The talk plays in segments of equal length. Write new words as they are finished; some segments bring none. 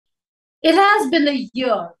It has been a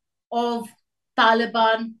year of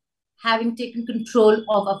Taliban having taken control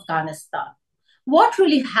of Afghanistan. What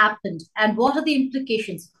really happened and what are the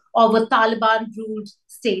implications of a Taliban ruled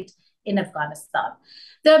state in Afghanistan?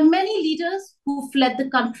 There are many leaders who fled the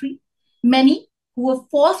country, many who were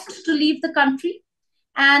forced to leave the country,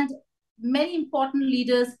 and many important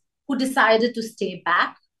leaders who decided to stay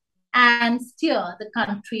back and steer the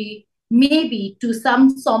country maybe to some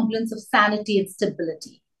semblance of sanity and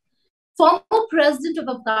stability. Former president of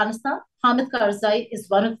Afghanistan, Hamid Karzai, is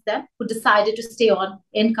one of them who decided to stay on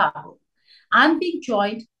in Kabul. I'm being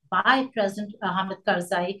joined by President Hamid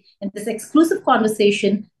Karzai in this exclusive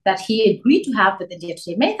conversation that he agreed to have with India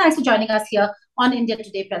Today. Many thanks for joining us here on India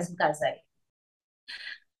Today, President Karzai.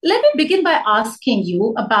 Let me begin by asking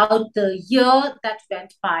you about the year that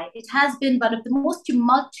went by. It has been one of the most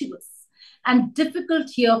tumultuous and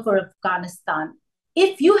difficult year for Afghanistan.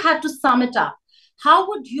 If you had to sum it up, how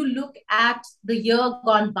would you look at the year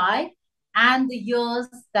gone by and the years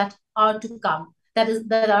that are to come, that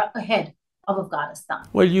are ahead of Afghanistan?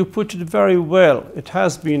 Well, you put it very well. It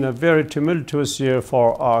has been a very tumultuous year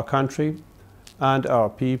for our country and our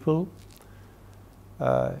people.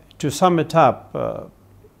 To sum it up,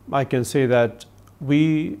 I can say that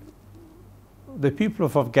the people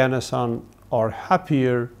of Afghanistan, are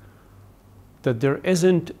happier that there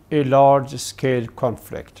isn't a large-scale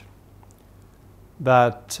conflict,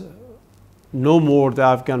 that no more the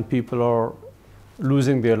Afghan people are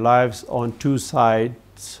losing their lives on two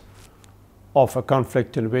sides of a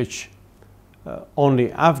conflict in which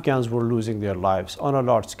only Afghans were losing their lives on a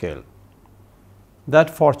large scale.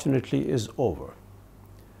 That fortunately is over.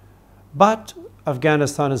 But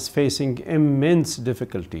Afghanistan is facing immense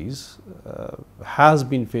difficulties, has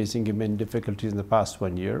been facing immense difficulties in the past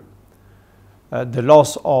 1 year. The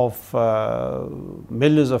loss of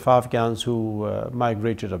millions of Afghans who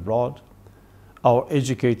migrated abroad, our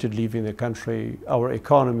educated leaving the country, our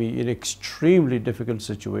economy in extremely difficult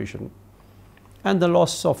situation, and the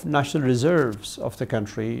loss of national reserves of the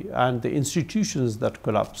country and the institutions that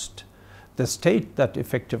collapsed, the state that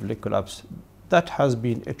effectively collapsed. That has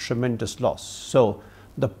been a tremendous loss. So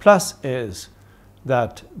the plus is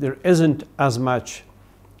that there isn't as much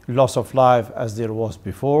loss of life as there was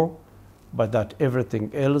before, but that everything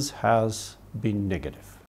else has been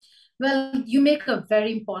negative. Well, you make a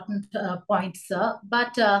very important point, sir.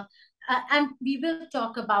 But and we will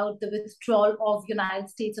talk about the withdrawal of United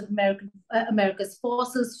States of America's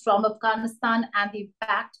forces from Afghanistan and the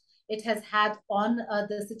impact it has had on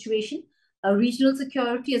the situation. Regional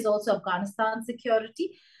security is also Afghanistan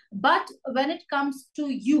security. But when it comes to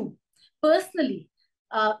you personally,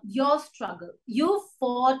 your struggle, you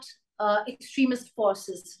fought extremist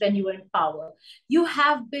forces when you were in power. You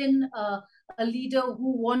have been a leader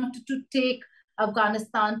who wanted to take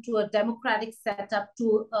Afghanistan to a democratic setup,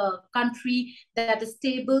 to a country that is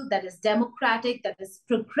stable, that is democratic, that is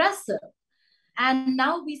progressive. And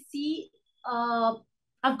now we see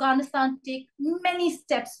Afghanistan take many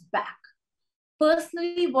steps back.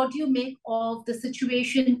 Personally, what do you make of the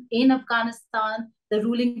situation in Afghanistan, the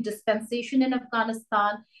ruling dispensation in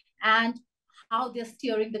Afghanistan, and how they're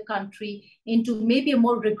steering the country into maybe a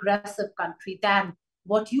more regressive country than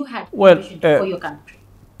what you had envisioned for your country?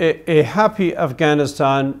 A happy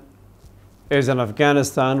Afghanistan is an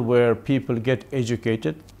Afghanistan where people get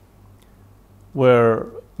educated, where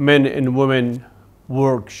men and women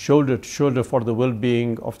work shoulder to shoulder for the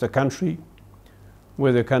well-being of the country,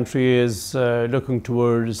 where the country is looking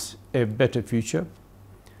towards a better future.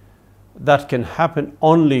 That can happen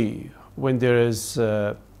only when there is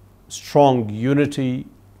strong unity,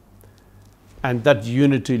 and that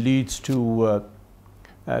unity leads to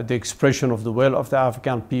the expression of the will of the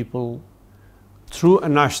Afghan people through a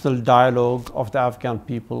national dialogue of the Afghan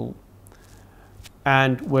people,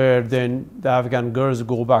 and where then the Afghan girls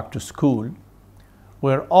go back to school,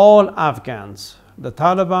 where all Afghans, the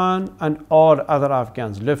Taliban and all other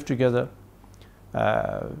Afghans, live together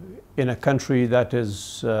in a country that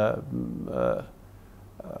is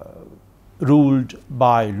ruled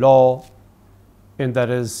by law, and that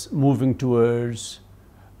is moving towards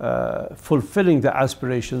fulfilling the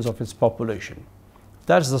aspirations of its population.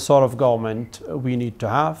 That's the sort of government we need to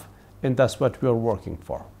have, and that's what we are working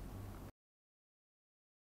for.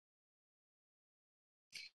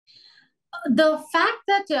 The fact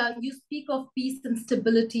that you speak of peace and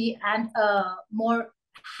stability and a more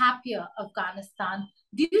happier Afghanistan,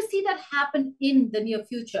 do you see that happen in the near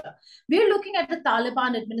future? We're looking at the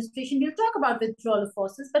Taliban administration. We'll talk about withdrawal of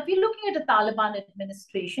forces, but we're looking at a Taliban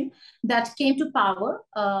administration that came to power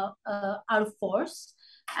out of force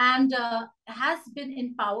and has been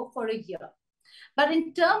in power for a year. But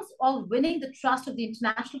in terms of winning the trust of the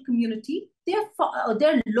international community, they're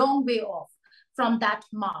a long way off from that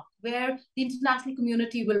mark where the international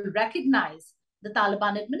community will recognize the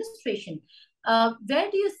Taliban administration. Where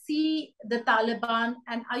do you see the Taliban,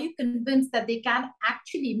 and are you convinced that they can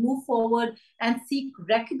actually move forward and seek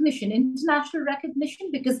recognition, international recognition?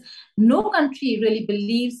 Because no country really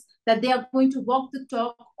believes that they are going to walk the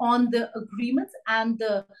talk on the agreements and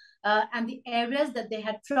the areas that they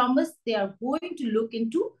had promised they are going to look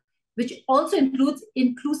into, which also includes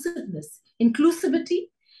inclusiveness, inclusivity,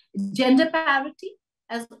 gender parity,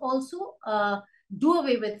 as also do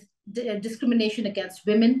away with discrimination against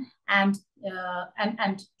women and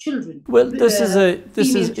children. Well, this is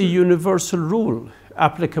a universal rule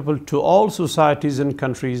applicable to all societies and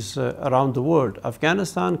countries around the world.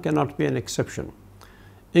 Afghanistan cannot be an exception.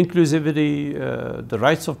 Inclusivity, the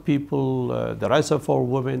rights of people, the rights of our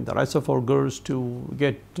women, the rights of our girls to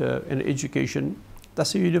get an education,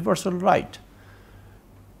 that's a universal right.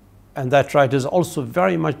 And that right is also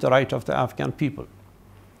very much the right of the Afghan people.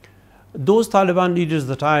 Those Taliban leaders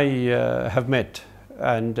that I have met,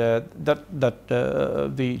 and that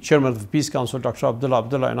the chairman of the Peace Council, Dr.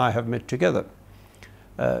 Abdullah, and I have met together,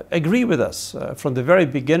 agree with us from the very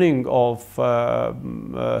beginning of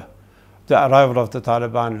the arrival of the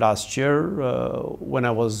Taliban last year, when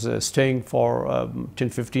I was staying for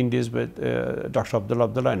 10-15 days with Dr.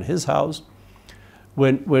 Abdullah in his house,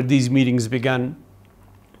 where these meetings began,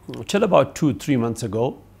 till about 2-3 months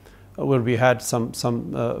ago, where we had some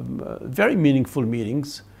very meaningful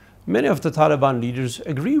meetings. Many of the Taliban leaders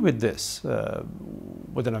agree with this,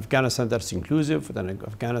 with an Afghanistan that's inclusive, with an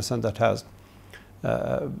Afghanistan that has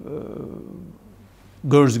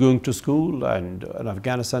girls going to school, and an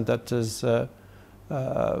Afghanistan that is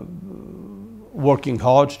working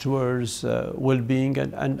hard towards well-being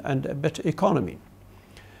and a better economy.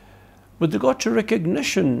 With regard to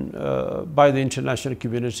recognition by the international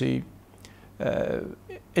community,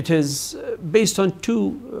 it is based on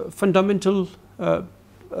two fundamental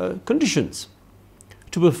conditions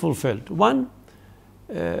to be fulfilled. One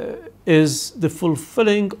is the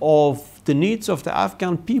fulfilling of the needs of the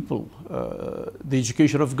Afghan people. The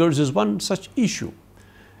education of girls is one such issue,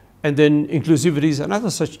 and then inclusivity is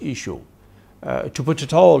another such issue. To put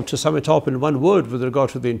it all, to sum it up in one word with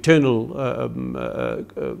regard to the internal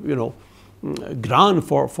ground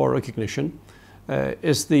for recognition,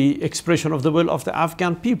 is the expression of the will of the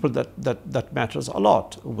Afghan people that matters a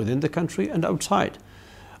lot within the country and outside.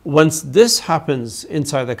 Once this happens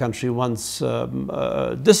inside the country, once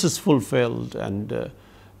this is fulfilled, and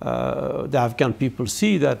the Afghan people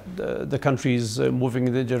see that the country is moving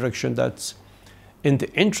in the direction that's in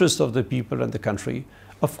the interest of the people and the country,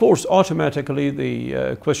 of course, automatically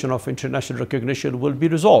the question of international recognition will be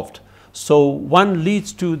resolved. So one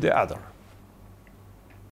leads to the other.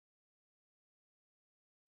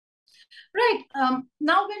 Right.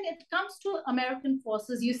 Now, when it comes to American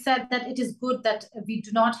forces, you said that it is good that we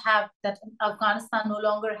do not have, that Afghanistan no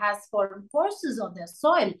longer has foreign forces on their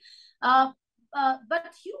soil. But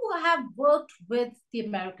you have worked with the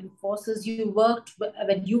American forces. You worked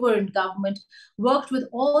when you were in government, worked with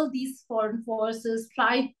all these foreign forces,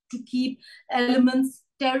 tried to keep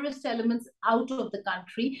terrorist elements out of the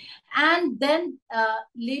country, and then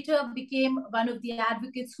later became one of the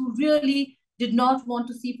advocates who really did not want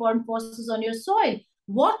to see foreign forces on your soil.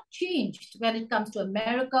 What changed when it comes to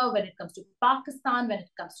America, when it comes to Pakistan, when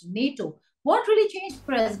it comes to NATO? What really changed,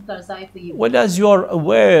 President Karzai, for you? Well, as you are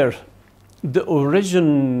aware, the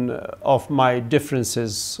origin of my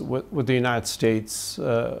differences with the United States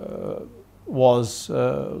was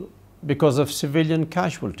because of civilian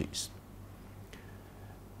casualties,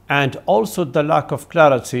 and also the lack of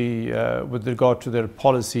clarity with regard to their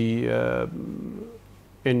policy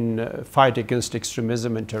in fight against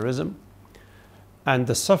extremism and terrorism, and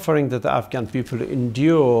the suffering that the Afghan people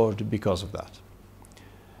endured because of that,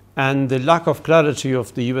 and the lack of clarity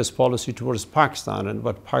of the US policy towards Pakistan and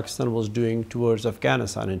what Pakistan was doing towards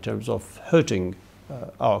Afghanistan in terms of hurting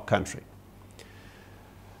our country.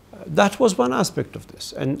 That was one aspect of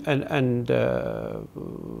this, and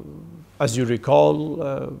as you recall,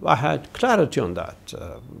 I had clarity on that,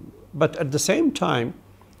 but at the same time,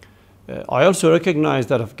 I also recognized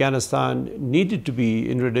that Afghanistan needed to be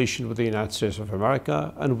in relation with the United States of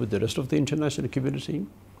America and with the rest of the international community,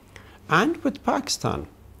 and with Pakistan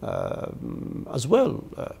as well.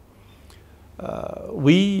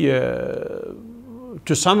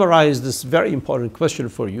 To summarize this very important question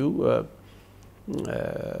for you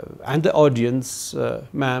and the audience,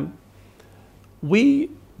 ma'am, we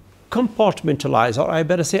compartmentalized, or I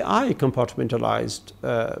better say I compartmentalized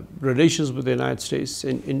relations with the United States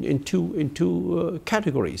in two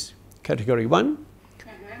categories. Category one,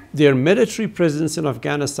 their military presence in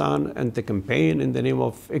Afghanistan and the campaign in the name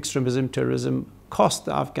of extremism, terrorism cost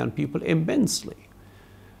the Afghan people immensely.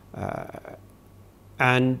 That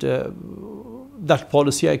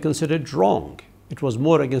policy I considered wrong. It was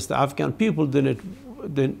more against the Afghan people than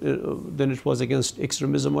it was against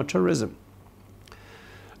extremism or terrorism.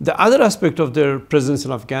 The other aspect of their presence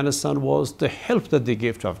in Afghanistan was the help that they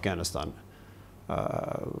gave to Afghanistan.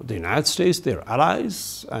 The United States, their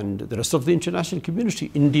allies, and the rest of the international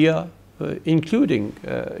community, India included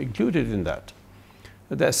in that,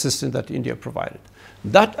 the assistance that India provided.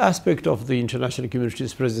 That aspect of the international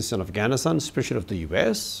community's presence in Afghanistan, especially of the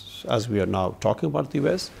US, as we are now talking about the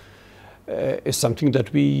US, is something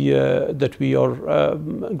that we are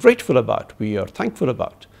grateful about, we are thankful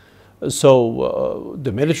about. So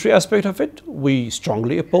the military aspect of it, I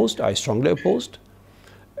strongly opposed.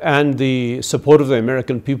 And the support of the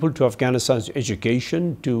American people to Afghanistan's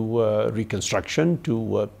education, to reconstruction,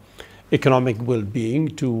 to economic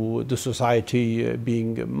well-being, to the society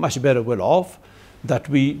being much better well off, that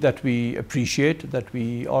we appreciate, that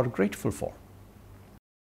we are grateful for.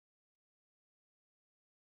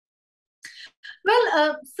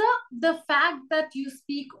 Well, sir, the fact that you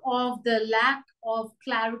speak of the lack of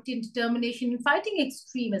clarity and determination in fighting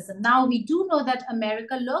extremism, now we do know that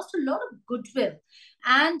America lost a lot of goodwill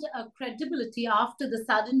and credibility after the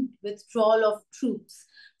sudden withdrawal of troops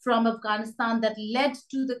from Afghanistan that led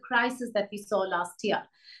to the crisis that we saw last year.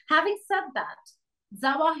 Having said that,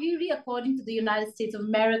 Zawahiri, according to the United States of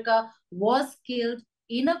America, was killed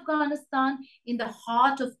in Afghanistan, in the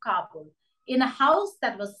heart of Kabul, in a house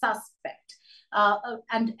that was suspect. What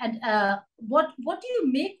do you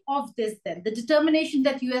make of this then? The determination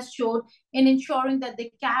that US showed in ensuring that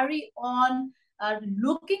they carry on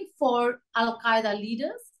looking for Al-Qaeda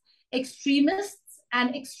leaders, extremists,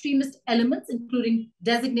 and extremist elements, including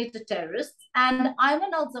designated terrorists. And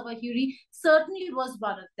Ayman al-Zawahiri certainly was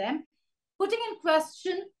one of them, putting in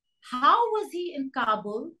question, how was he in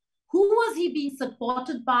Kabul? Who was he being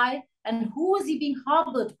supported by? And who was he being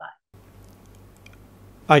harbored by?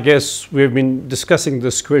 I guess we've been discussing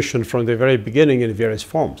this question from the very beginning in various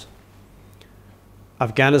forms.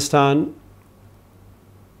 Afghanistan,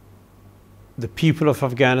 the people of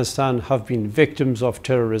Afghanistan have been victims of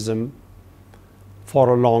terrorism for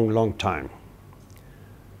a long time.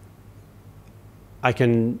 I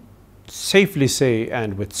can safely say,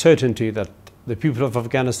 and with certainty, that the people of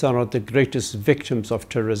Afghanistan are the greatest victims of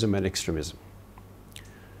terrorism and extremism.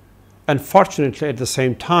 Unfortunately, at the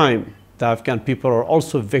same time, the Afghan people are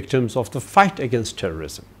also victims of the fight against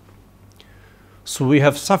terrorism. So we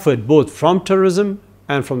have suffered both from terrorism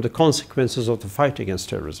and from the consequences of the fight against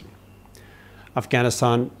terrorism.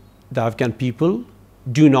 Afghanistan, the Afghan people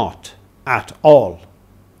do not at all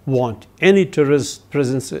want any terrorist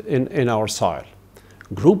presence in our soil,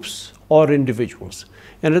 groups or individuals.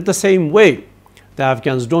 And in the same way, the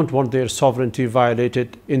Afghans don't want their sovereignty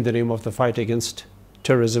violated in the name of the fight against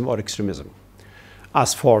terrorism or extremism.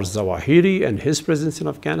 As for Zawahiri and his presence in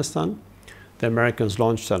Afghanistan, the Americans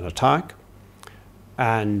launched an attack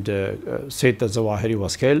and said that Zawahiri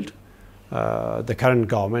was killed. The current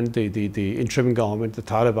government, the interim government, the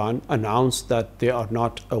Taliban, announced that they are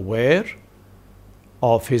not aware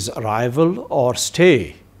of his arrival or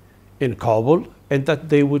stay in Kabul and that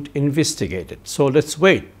they would investigate it. So let's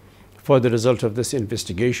wait for the result of this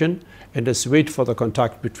investigation, and let's wait for the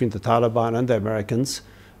contact between the Taliban and the Americans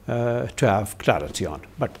to have clarity on.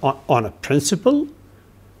 But on a principle,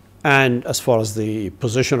 and as far as the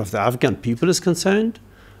position of the Afghan people is concerned,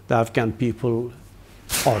 the Afghan people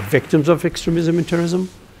are victims of extremism and terrorism.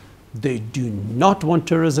 They do not want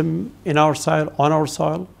terrorism in our soil, on our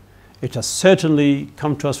soil. It has certainly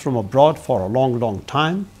come to us from abroad for a long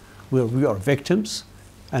time, where we are victims,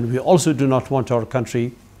 and we also do not want our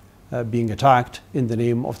country being attacked in the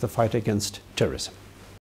name of the fight against terrorism.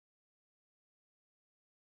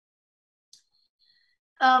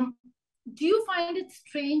 Do you find it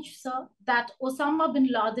strange, sir, that Osama bin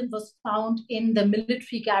Laden was found in the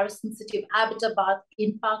military garrison city of Abbottabad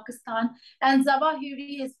in Pakistan, and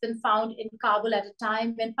Zawahiri has been found in Kabul at a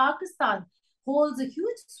time when Pakistan holds a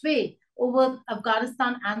huge sway over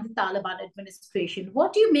Afghanistan and the Taliban administration?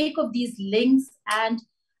 What do you make of these links? And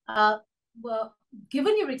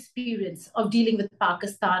given your experience of dealing with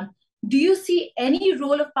Pakistan, do you see any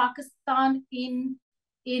role of Pakistan in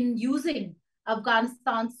using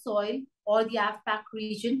Afghanistan's soil or the AfPak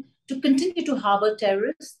region to continue to harbor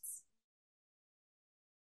terrorists?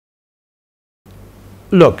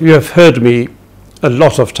 Look, you have heard me a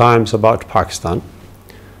lot of times about Pakistan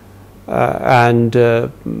and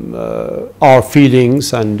our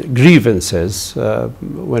feelings and grievances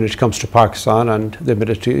when it comes to Pakistan and the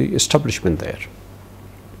military establishment there.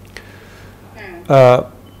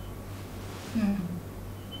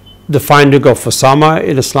 The finding of Osama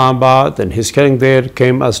in Islamabad and his killing there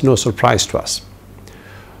came as no surprise to us.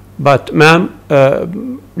 But ma'am,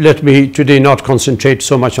 let me today not concentrate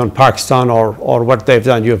so much on Pakistan or what they've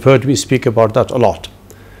done. You've heard me speak about that a lot.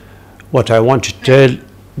 What I want to tell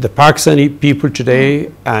the Pakistani people today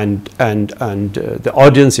and the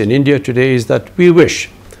audience in India today is that we wish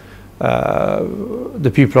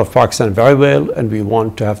the people of Pakistan very well, and we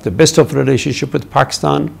want to have the best of relationship with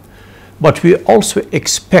Pakistan. But we also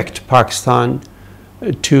expect Pakistan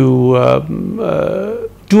to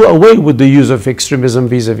do away with the use of extremism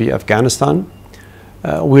vis-a-vis Afghanistan.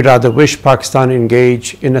 We rather wish Pakistan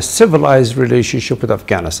engage in a civilized relationship with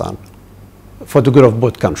Afghanistan for the good of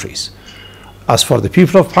both countries. As for the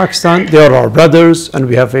people of Pakistan, they are our brothers and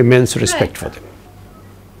we have immense respect for them.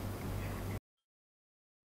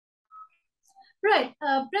 Right.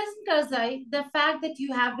 President Karzai, the fact that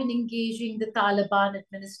you have been engaging the Taliban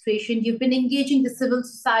administration, you've been engaging the civil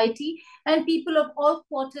society and people of all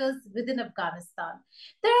quarters within Afghanistan.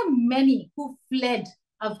 There are many who fled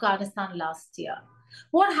Afghanistan last year.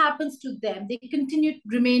 What happens to them? They continue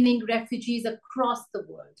remaining refugees across the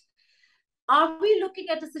world. Are we looking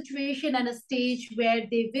at a situation and a stage where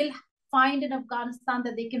they will find in Afghanistan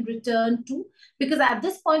that they can return to? Because at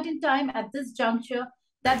this point in time, at this juncture,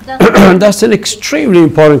 that doesn't. That's an extremely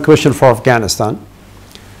important question for Afghanistan.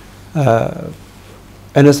 And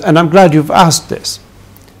I'm glad you've asked this.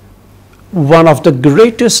 One of the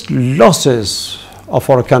greatest losses of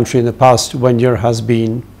our country in the past 1 year has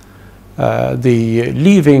been the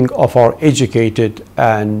leaving of our educated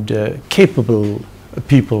and capable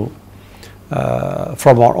people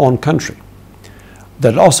from our own country.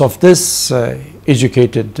 The loss of this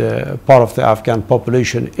educated part of the Afghan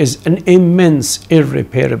population is an immense,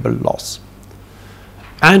 irreparable loss.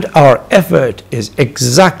 And our effort is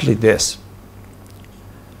exactly this: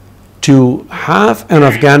 to have an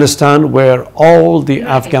Afghanistan where all the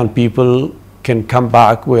Afghan people can come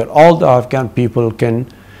back, where all the Afghan people can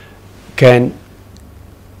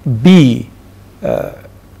be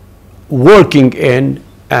working in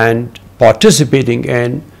and participating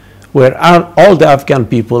in, where all the Afghan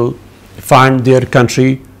people find their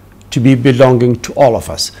country to be belonging to all of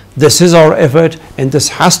us. This is our effort, and this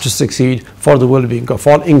has to succeed for the well-being of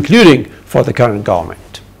all, including for the current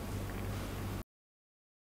government.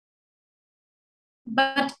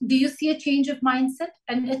 But do you see a change of mindset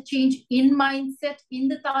and a change in mindset in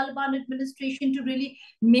the Taliban administration to really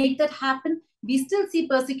make that happen? We still see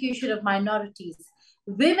persecution of minorities.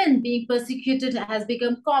 Women being persecuted has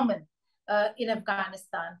become common in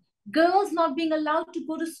Afghanistan. Girls not being allowed to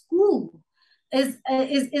go to school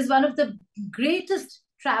is one of the greatest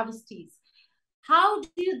travesties. How do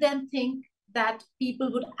you then think that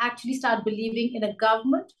people would actually start believing in a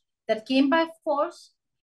government that came by force,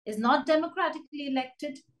 is not democratically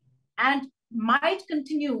elected, and might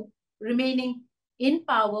continue remaining in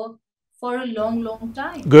power for a long, long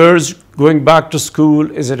time? Girls going back to school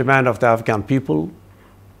is a demand of the Afghan people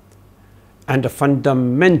and a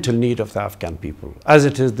fundamental need of the Afghan people, as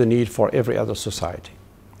it is the need for every other society.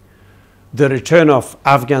 The return of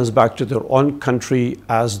Afghans back to their own country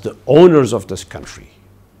as the owners of this country,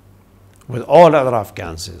 with all other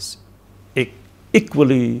Afghans, is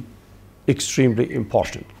equally extremely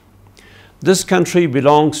important. This country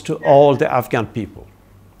belongs to all the Afghan people.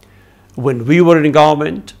 When we were in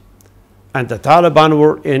government and the Taliban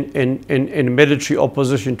were in military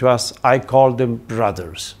opposition to us, I called them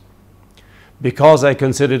brothers, because I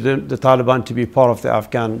considered the Taliban to be part of the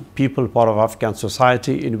Afghan people, part of Afghan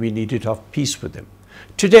society, and we needed to have peace with them.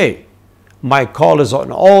 Today, my call is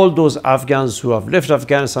on all those Afghans who have left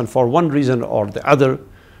Afghanistan for one reason or the other,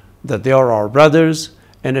 that they are our brothers,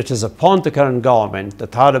 and it is upon the current government, the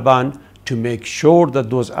Taliban, to make sure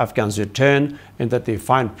that those Afghans return and that they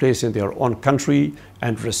find place in their own country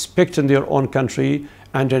and respect in their own country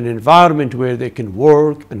and an environment where they can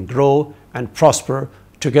work and grow and prosper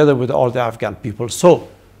together with all the Afghan people. So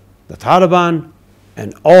the Taliban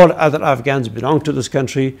and all other Afghans belong to this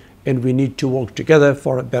country, and we need to work together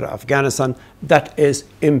for a better Afghanistan. That is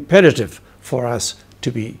imperative for us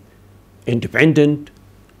to be independent,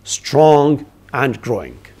 strong, and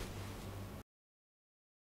growing.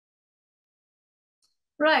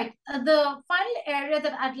 Right. The final area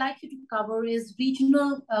that I'd like you to cover is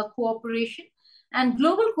regional cooperation and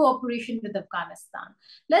global cooperation with Afghanistan.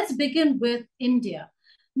 Let's begin with India.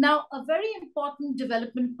 Now, a very important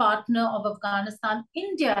development partner of Afghanistan,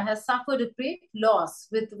 India, has suffered a great loss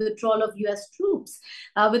with the withdrawal of US troops,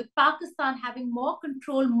 with Pakistan having more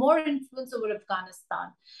control, more influence over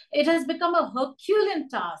Afghanistan. It has become a Herculean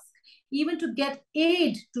task even to get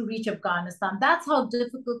aid to reach Afghanistan. That's how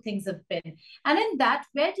difficult things have been. And in that,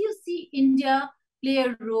 where do you see India play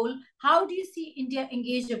a role? How do you see India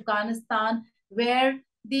engage Afghanistan, where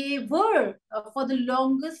they were, for the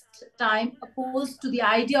longest time, opposed to the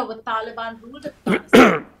idea of a Taliban ruled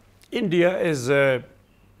Afghanistan? India is a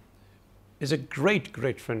great,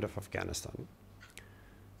 great friend of Afghanistan.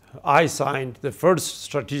 I signed the first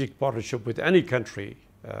strategic partnership with any country.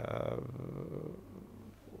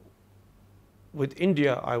 With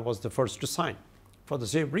India, I was the first to sign for the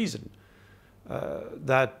same reason,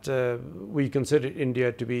 that we consider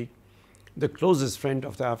India to be the closest friend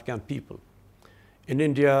of the Afghan people. And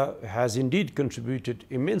India has indeed contributed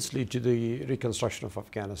immensely to the reconstruction of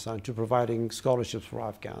Afghanistan, to providing scholarships for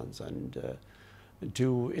Afghans and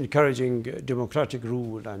to encouraging democratic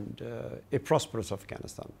rule and a prosperous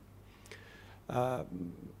Afghanistan.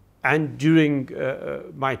 And during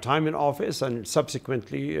my time in office and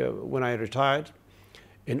subsequently when I retired,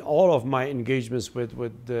 in all of my engagements with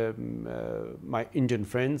my Indian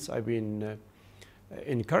friends, I've been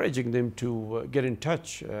encouraging them to get in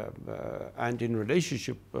touch and in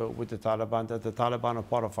relationship with the Taliban, that the Taliban are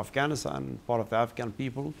part of Afghanistan, part of the Afghan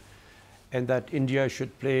people, and that India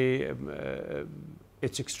should play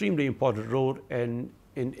its extremely important role in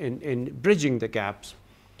bridging the gaps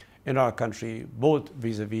in our country, both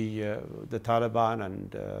vis-a-vis the Taliban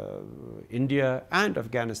and India, and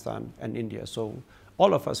Afghanistan and India. So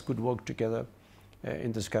all of us could work together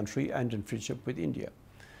in this country and in friendship with India.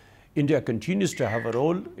 India continues to have a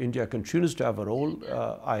role. India continues to have a role.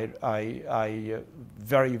 I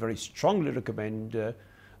very, very strongly recommend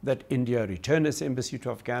that India return its embassy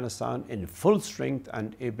to Afghanistan in full strength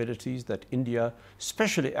and abilities, that India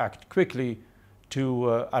especially act quickly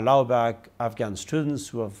to allow back Afghan students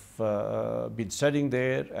who have been studying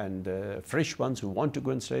there and fresh ones who want to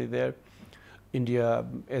go and study there. India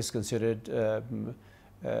is considered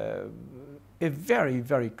a very,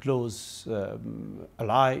 very close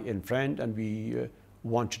ally and friend, and we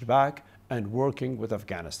want it back and working with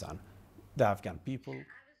Afghanistan, the Afghan people.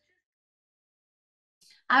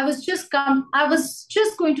 I was just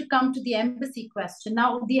going to come to the embassy question.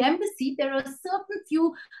 Now, the embassy, there are certain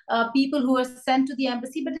few people who are sent to the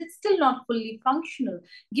embassy, but it's still not fully functional.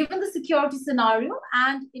 Given the security scenario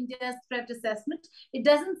and India's threat assessment, it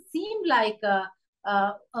doesn't seem like a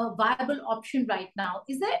viable option right now.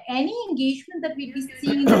 Is there any engagement that we'll be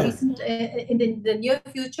seeing in the recent, in the near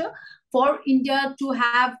future for India to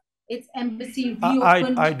have its embassy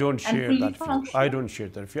reopened? I don't share that view. I don't share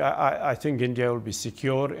that view. I think India will be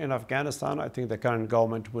secure in Afghanistan. I think the current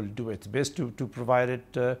government will do its best to provide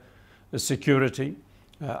it security.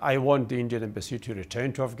 I want the Indian embassy to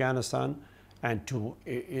return to Afghanistan and to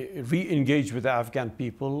re-engage with the Afghan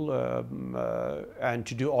people and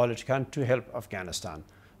to do all it can to help Afghanistan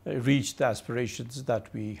reach the aspirations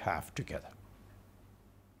that we have together.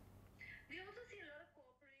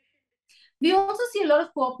 We also see a lot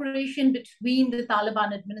of cooperation between the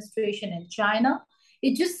Taliban administration and China.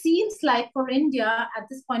 It just seems like for India at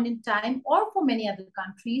this point in time, or for many other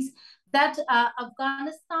countries, that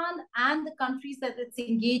Afghanistan and the countries that it's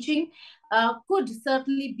engaging could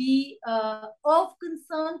certainly be of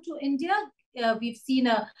concern to India. We've seen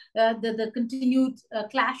the continued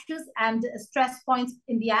clashes and stress points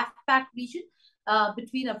in the AFPAC region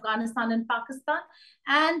between Afghanistan and Pakistan.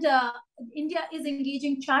 And India is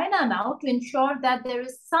engaging China now to ensure that there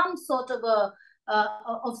is some sort of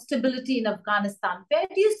of stability in Afghanistan. Where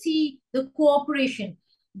do you see the cooperation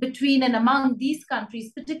between and among these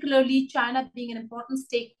countries, particularly China being an important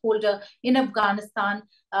stakeholder in Afghanistan?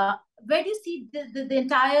 Where do you see the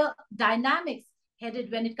entire dynamics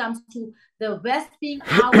headed when it comes to the West being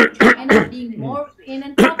out, China being more in,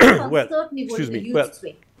 and Pakistan certainly going the youth's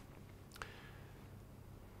way?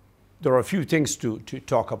 There are a few things to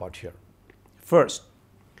talk about here. First,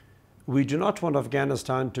 we do not want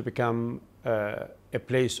Afghanistan to become a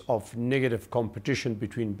place of negative competition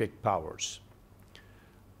between big powers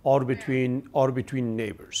or between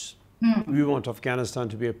neighbors. We want Afghanistan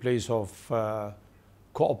to be a place of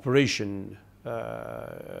cooperation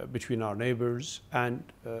between our neighbors and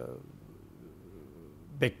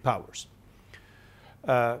big powers.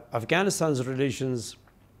 Afghanistan's relations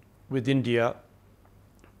with India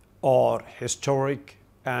are historic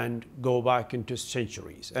and go back into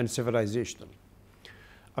centuries and civilizational.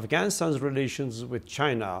 Afghanistan's relations with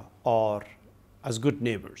China are as good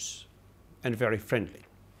neighbors and very friendly.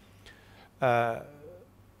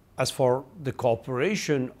 as for the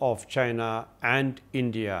cooperation of China and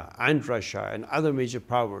India and Russia and other major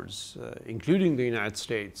powers, including the United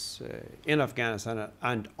States, in Afghanistan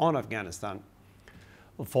and on Afghanistan,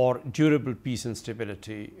 for durable peace and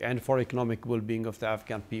stability and for economic well-being of the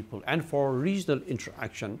Afghan people and for regional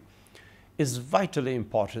interaction is vitally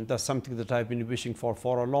important. That's something that I've been wishing for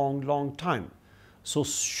a long, long time. So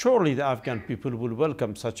surely the Afghan people will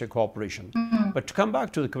welcome such a cooperation. But to come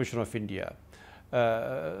back to the question of India,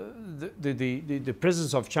 the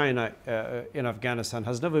presence of China in Afghanistan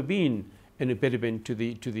has never been an impediment to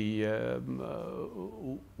the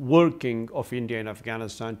working of India in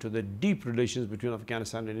Afghanistan, to the deep relations between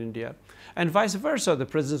Afghanistan and India, and vice versa. The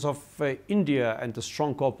presence of India and the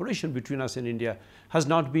strong cooperation between us and India has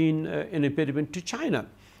not been an impediment to China.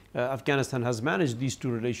 Afghanistan has managed these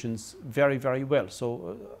two relations very, very well.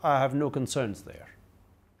 So I have no concerns there.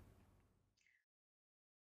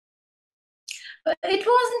 It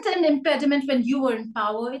wasn't an impediment when you were in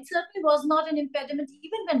power. It certainly was not an impediment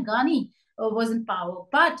even when Ghani was in power.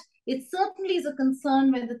 But it certainly is a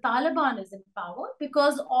concern when the Taliban is in power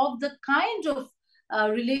because of the kind of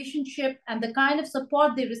relationship and the kind of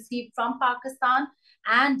support they received from Pakistan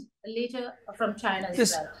and later from China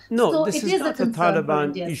as well. No, so this is not a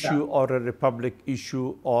Taliban issue or a Republic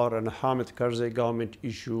issue or an Hamid Karzai government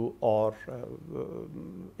issue or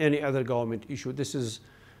any other government issue. This is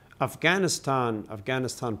Afghanistan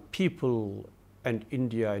people and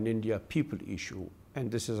India people issue. And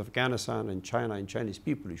this is Afghanistan and China and Chinese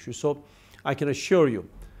people issue. So I can assure you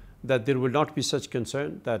that there will not be such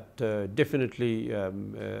concern, that definitely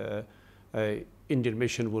Indian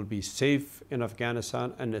mission will be safe in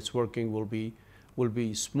Afghanistan and its working will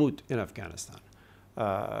be smooth in Afghanistan.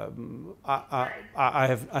 I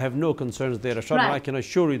have no concerns there. Right. I can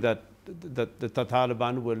assure you that the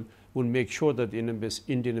Taliban will make sure that the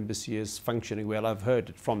Indian embassy is functioning well. I've heard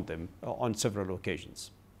it from them on several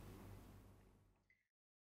occasions.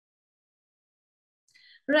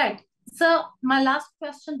 Right. So my last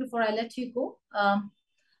question before I let you go,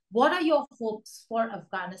 what are your hopes for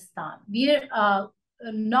Afghanistan?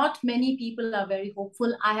 Not many people are very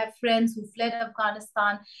hopeful. I have friends who fled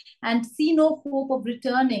Afghanistan and see no hope of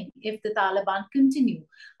returning if the Taliban continue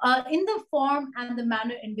in the form and the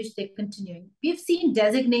manner in which they're continuing. We've seen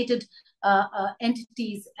designated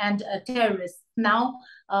entities and terrorists now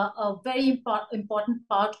a very important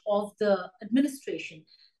part of the administration.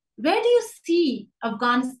 Where do you see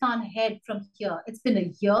Afghanistan head from here? It's been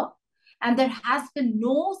a year, and there has been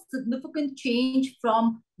no significant change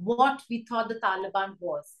from what we thought the Taliban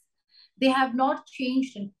was. They have not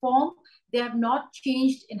changed in form, they have not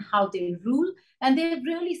changed in how they rule, and they have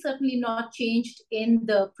really certainly not changed in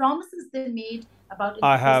the promises they made about inclusivity.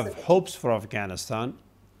 I have hopes for Afghanistan,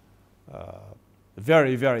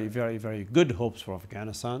 very, very, very, very good hopes for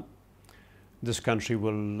Afghanistan. This country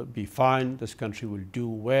will be fine, this country will do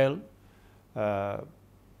well.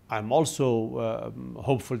 I'm also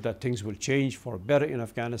hopeful that things will change for better in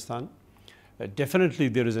Afghanistan. Definitely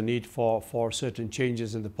there is a need for certain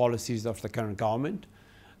changes in the policies of the current government.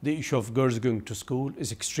 The issue of girls going to school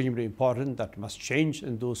is extremely important. That must change,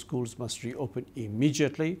 and those schools must reopen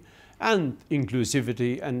immediately. And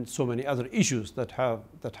inclusivity and so many other issues that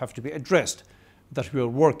have to be addressed, that we are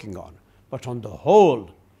working on. But on the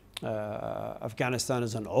whole, Afghanistan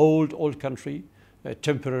is an old country.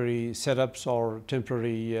 Temporary setups or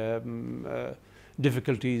temporary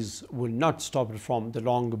difficulties will not stop it from the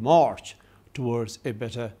long march towards a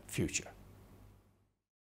better future.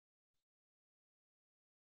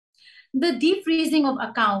 The defreezing of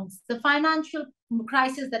accounts, the financial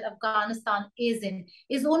crisis that Afghanistan is in,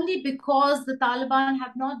 is only because the Taliban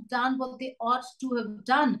have not done what they ought to have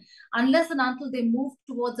done. Unless and until they move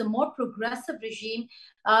towards a more progressive regime,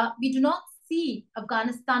 we do not see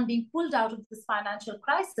Afghanistan being pulled out of this financial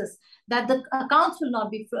crisis, that the accounts will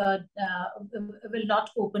not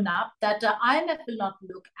open up, that IMF will not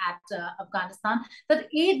look at Afghanistan, that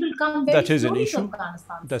aid will come very slowly to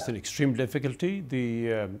Afghanistan. That's an extreme difficulty.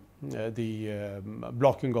 The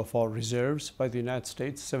blocking of our reserves by the United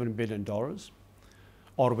States, $7 billion,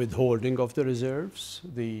 or withholding of the reserves,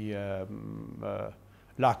 the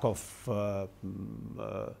lack of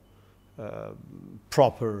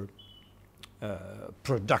proper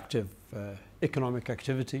productive economic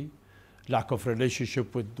activity, lack of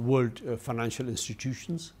relationship with world financial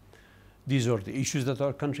institutions. These are the issues that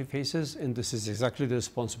our country faces, and this is exactly the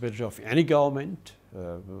responsibility of any government,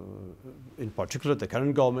 in particular the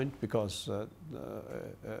current government, because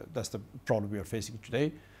that's the problem we are facing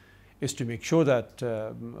today, is to make sure that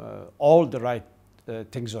all the right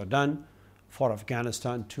things are done for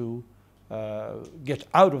Afghanistan to get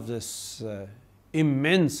out of this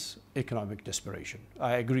immense economic desperation.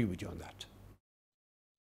 I agree with you on that.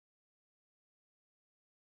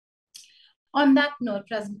 On that note,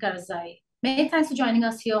 President Karzai, many thanks for joining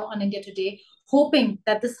us here on India Today, hoping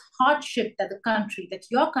that this hardship that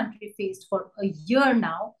your country faced for a year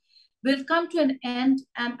now will come to an end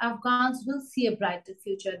and Afghans will see a brighter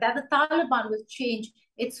future, that the Taliban will change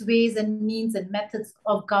its ways and means and methods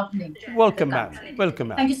of governing Welcome, the country. ma'am. Welcome,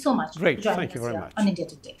 ma'am. Thank you so much Great. for joining Thank you us very here much. on India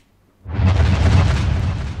Today.